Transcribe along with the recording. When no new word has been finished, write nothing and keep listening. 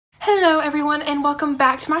Hello everyone and welcome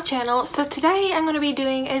back to my channel. So today I'm going to be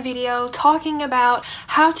doing a video talking about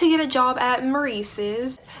how to get a job at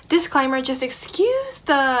Maurice's. Disclaimer, just excuse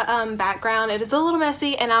the background. It is a little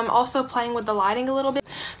messy and I'm also playing with the lighting a little bit.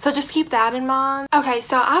 So just keep that in mind. Okay,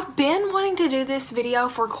 so I've been wanting to do this video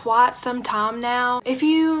for quite some time now. If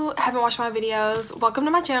you haven't watched my videos, welcome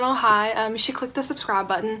to my channel. Hi, you should click the subscribe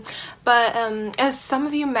button. But as some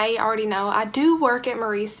of you may already know, I do work at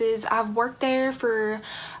Maurice's. I've worked there for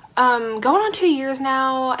going on 2 years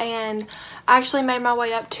now, and I actually made my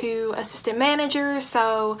way up to assistant manager.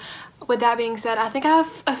 So with that being said, I think I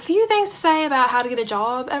have a few things to say about how to get a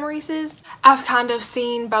job at Maurice's. I've kind of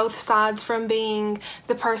seen both sides, from being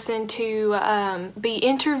the person to be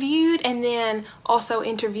interviewed and then also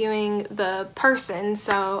interviewing the person.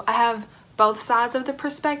 So I have both sides of the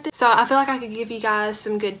perspective. So I feel like I could give you guys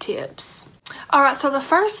some good tips. Alright, so the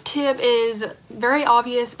first tip is very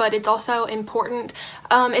obvious, but it's also important,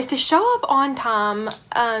 is to show up on time.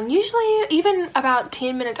 Usually even about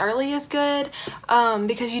 10 minutes early is good,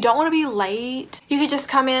 because you don't want to be late. You could just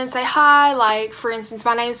come in and say hi, like for instance,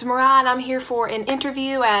 my name's Mariah and I'm here for an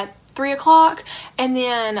interview at 3 o'clock, and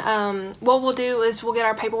then what we'll do is we'll get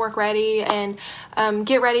our paperwork ready and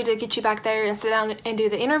get ready to get you back there and sit down and do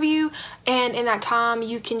the interview. And in that time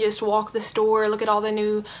you can just walk the store, look at all the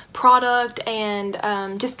new product, and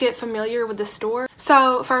just get familiar with the store.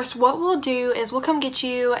 So first what we'll do is we'll come get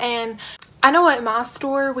you, and I know at my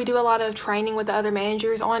store we do a lot of training with the other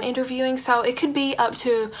managers on interviewing, so it could be up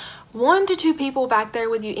to 1 to 2 people back there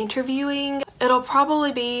with you interviewing. It'll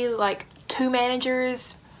probably be like 2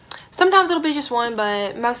 managers. Sometimes it'll be just 1,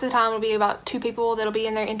 but most of the time it'll be about 2 people that'll be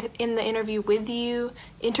in there in the interview with you,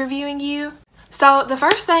 interviewing you. So the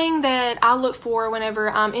first thing that I look for whenever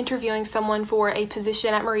I'm interviewing someone for a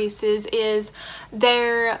position at Maurice's is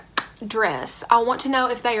their dress. I want to know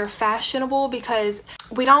if they are fashionable, because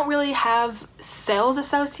we don't really have sales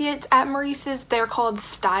associates at Maurice's. They're called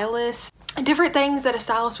stylists. Different things that a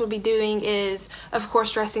stylist would be doing is, of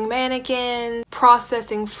course, dressing mannequins,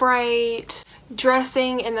 processing freight,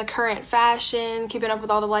 dressing in the current fashion, keeping up with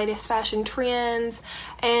all the latest fashion trends,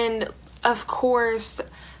 and of course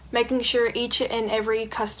making sure each and every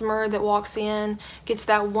customer that walks in gets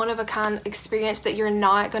that one-of-a-kind experience that you're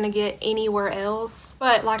not going to get anywhere else.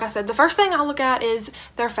 But like I said, the first thing I look at is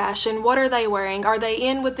their fashion. What are they wearing? Are they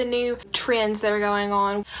in with the new trends that are going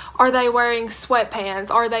on? Are they wearing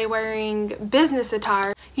sweatpants? Are they wearing business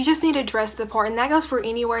attire? You just need to dress the part, and that goes for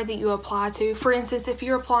anywhere that you apply to. For instance, if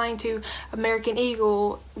you're applying to American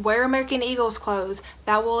Eagle, wear American Eagle's clothes.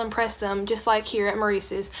 That will impress them, just like here at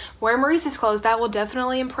Maurice's. Wear Maurice's clothes. That will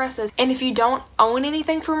definitely impress us. And if you don't own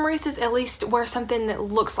anything from Maurice's, at least wear something that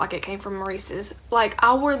looks like it came from Maurice's. Like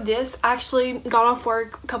I wore this, I actually got off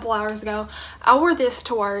work a couple hours ago. I wore this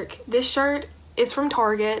to work. This shirt is from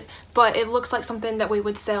Target, but it looks like something that we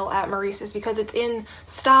would sell at Maurice's because it's in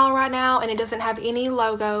style right now and it doesn't have any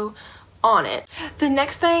logo on it. The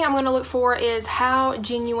next thing I'm going to look for is how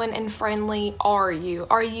genuine and friendly are you?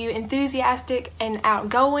 Are you enthusiastic and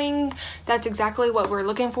outgoing? That's exactly what we're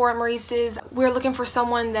looking for at Maurice's. We're looking for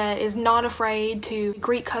someone that is not afraid to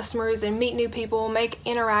greet customers and meet new people, make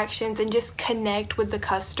interactions, and just connect with the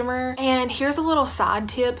customer. And here's a little side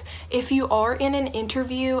tip. If you are in an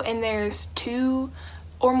interview and there's 2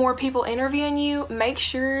 or more people interviewing you, make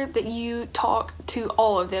sure that you talk to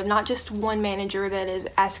all of them, not just one manager that is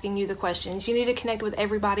asking you the questions. You need to connect with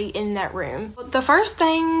everybody in that room. The first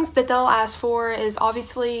things that they'll ask for is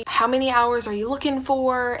obviously how many hours are you looking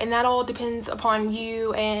for, and that all depends upon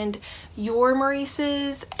you and your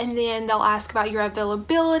Maurice's. And then they'll ask about your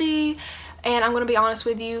availability, and I'm going to be honest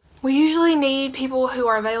with you, we usually need people who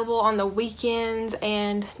are available on the weekends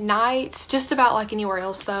and nights, just about like anywhere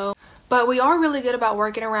else though. But we are really good about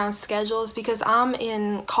working around schedules, because I'm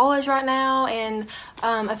in college right now and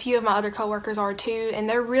a few of my other coworkers are too, and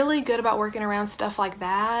they're really good about working around stuff like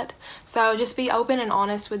that. So just be open and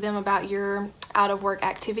honest with them about your out of work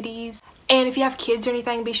activities. And if you have kids or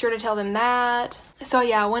anything, be sure to tell them that. So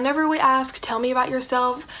yeah, whenever we ask, tell me about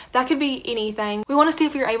yourself, that could be anything. We want to see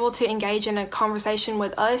if you're able to engage in a conversation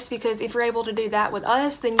with us, because if you're able to do that with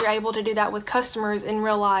us, then you're able to do that with customers in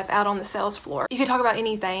real life out on the sales floor. You can talk about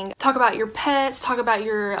anything. Talk about your pets, talk about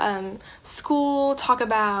your school, talk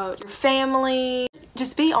about your family.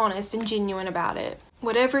 Just be honest and genuine about it.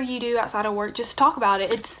 Whatever you do outside of work, just talk about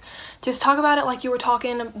it. Just talk about it like you were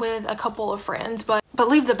talking with a couple of friends, but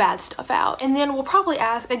leave the bad stuff out. And then we'll probably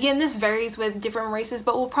ask, again, this varies with different races,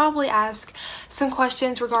 but we'll probably ask some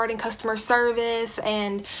questions regarding customer service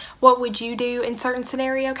and what would you do in certain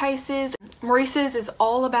scenario cases. Maurice's is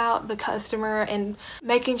all about the customer and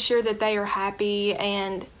making sure that they are happy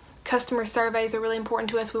and Customer surveys are really important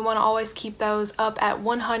to us. We want to always keep those up at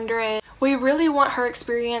 100. We really want her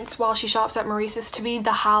experience while she shops at Maurices to be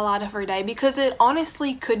the highlight of her day, because it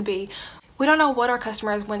honestly could be. We don't know what our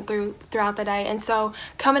customers went through throughout the day, and so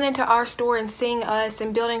coming into our store and seeing us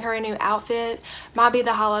and building her a new outfit might be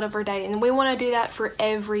the highlight of her day, and we want to do that for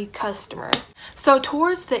every customer. So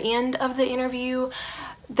towards the end of the interview,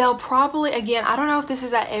 they'll probably, again, I don't know if this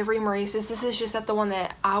is at every Maurices, this is just at the one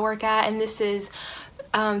that I work at, and this is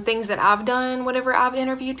things that I've done whenever I've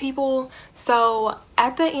interviewed people. So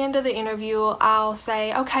at the end of the interview, I'll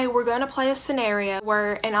say, okay, we're going to play a scenario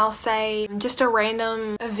and I'll say just a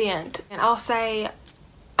random event, and I'll say,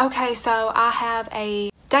 okay, so I have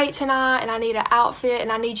a date tonight and I need an outfit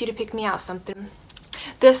and I need you to pick me out something.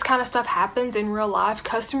 This kind of stuff happens in real life.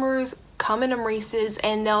 Customers come into Maurices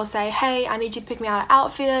and they'll say, hey, I need you to pick me out an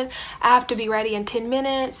outfit. I have to be ready in 10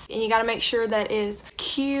 minutes. And you got to make sure that it's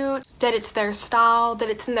cute, that it's their style, that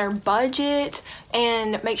it's in their budget,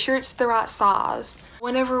 and make sure it's the right size.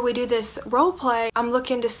 Whenever we do this role play, I'm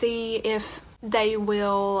looking to see if they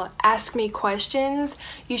will ask me questions.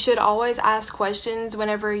 You should always ask questions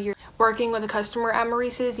whenever you're working with a customer at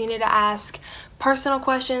Maurices. You need to ask personal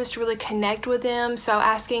questions to really connect with them. So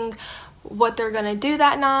asking what they're gonna do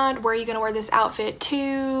that night, where are you gonna wear this outfit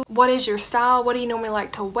to, what is your style, what do you normally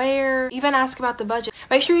like to wear, even ask about the budget.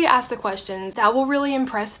 Make sure you ask the questions. That will really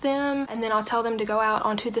impress them, and then I'll tell them to go out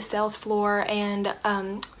onto the sales floor and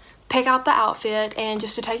pick out the outfit, and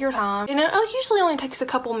just to take your time. And it usually only takes a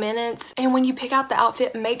couple minutes. And when you pick out the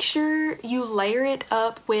outfit, make sure you layer it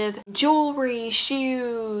up with jewelry,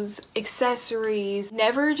 shoes, accessories.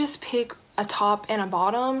 Never just pick a top and a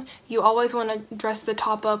bottom. You always want to dress the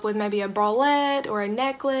top up with maybe a bralette or a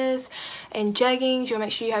necklace and jeggings. You want to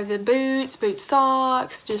make sure you have the boots, boot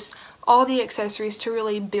socks, just all the accessories to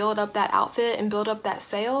really build up that outfit and build up that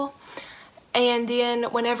sale. And then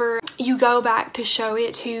whenever you go back to show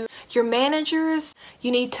it to your managers,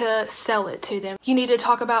 you need to sell it to them. You need to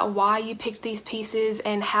talk about why you picked these pieces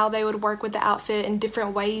and how they would work with the outfit and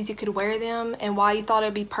different ways you could wear them, and why you thought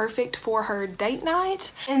it'd be perfect for her date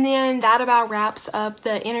night. And then that about wraps up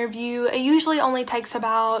the interview. It usually only takes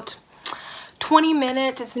about 20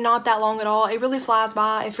 minutes. It's not that long at all. It really flies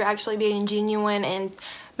by if you're actually being genuine and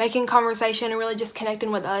making conversation and really just connecting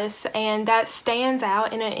with us. And that stands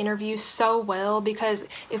out in an interview so well, because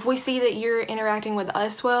if we see that you're interacting with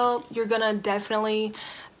us well, you're gonna definitely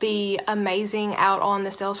be amazing out on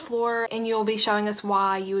the sales floor, and you'll be showing us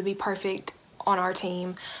why you would be perfect on our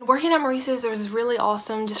team. Working at Maurices is really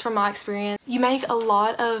awesome, just from my experience. You make a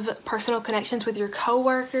lot of personal connections with your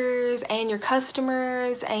coworkers and your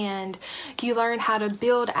customers, and you learn how to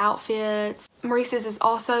build outfits. Maurices is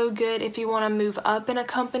also good if you want to move up in a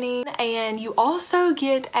company, and you also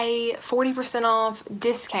get a 40% off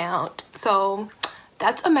discount. So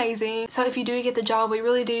that's amazing. So if you do get the job, we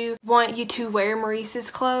really do want you to wear Maurices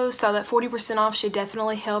clothes, so that 40% off should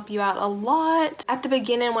definitely help you out a lot. At the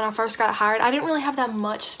beginning, when I first got hired, I didn't really have that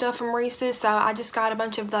much stuff from Maurices, so I just got a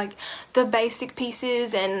bunch of like the basic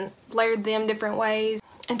pieces and layered them different ways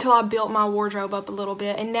until I built my wardrobe up a little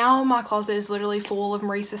bit. And now my closet is literally full of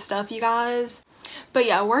Maurices stuff, you guys. But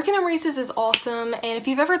yeah, working at Maurices is awesome, and if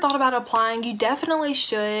you've ever thought about applying, you definitely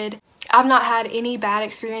should. I've not had any bad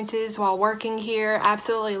experiences while working here. I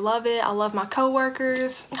absolutely love it. I love my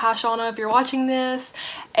coworkers. Hi Shauna, if you're watching this.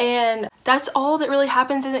 And that's all that really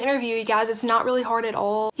happens in the interview, you guys. It's not really hard at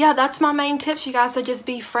all. Yeah, that's my main tips, you guys. So just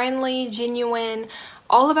be friendly, genuine,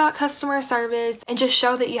 all about customer service, and just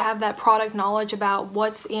show that you have that product knowledge about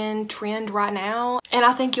what's in trend right now, and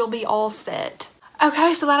I think you'll be all set.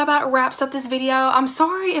 Okay, so that about wraps up this video. I'm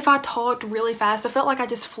sorry if I talked really fast. I felt like I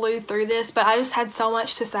just flew through this, but I just had so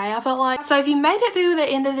much to say, I felt like. So if you made it through the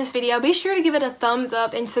end of this video, be sure to give it a thumbs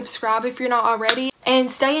up and subscribe if you're not already,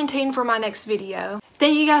 and stay in tune for my next video.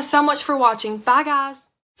 Thank you guys so much for watching. Bye guys.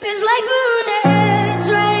 Feels like we're on the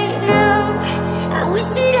edge right now. I wish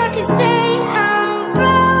that I could say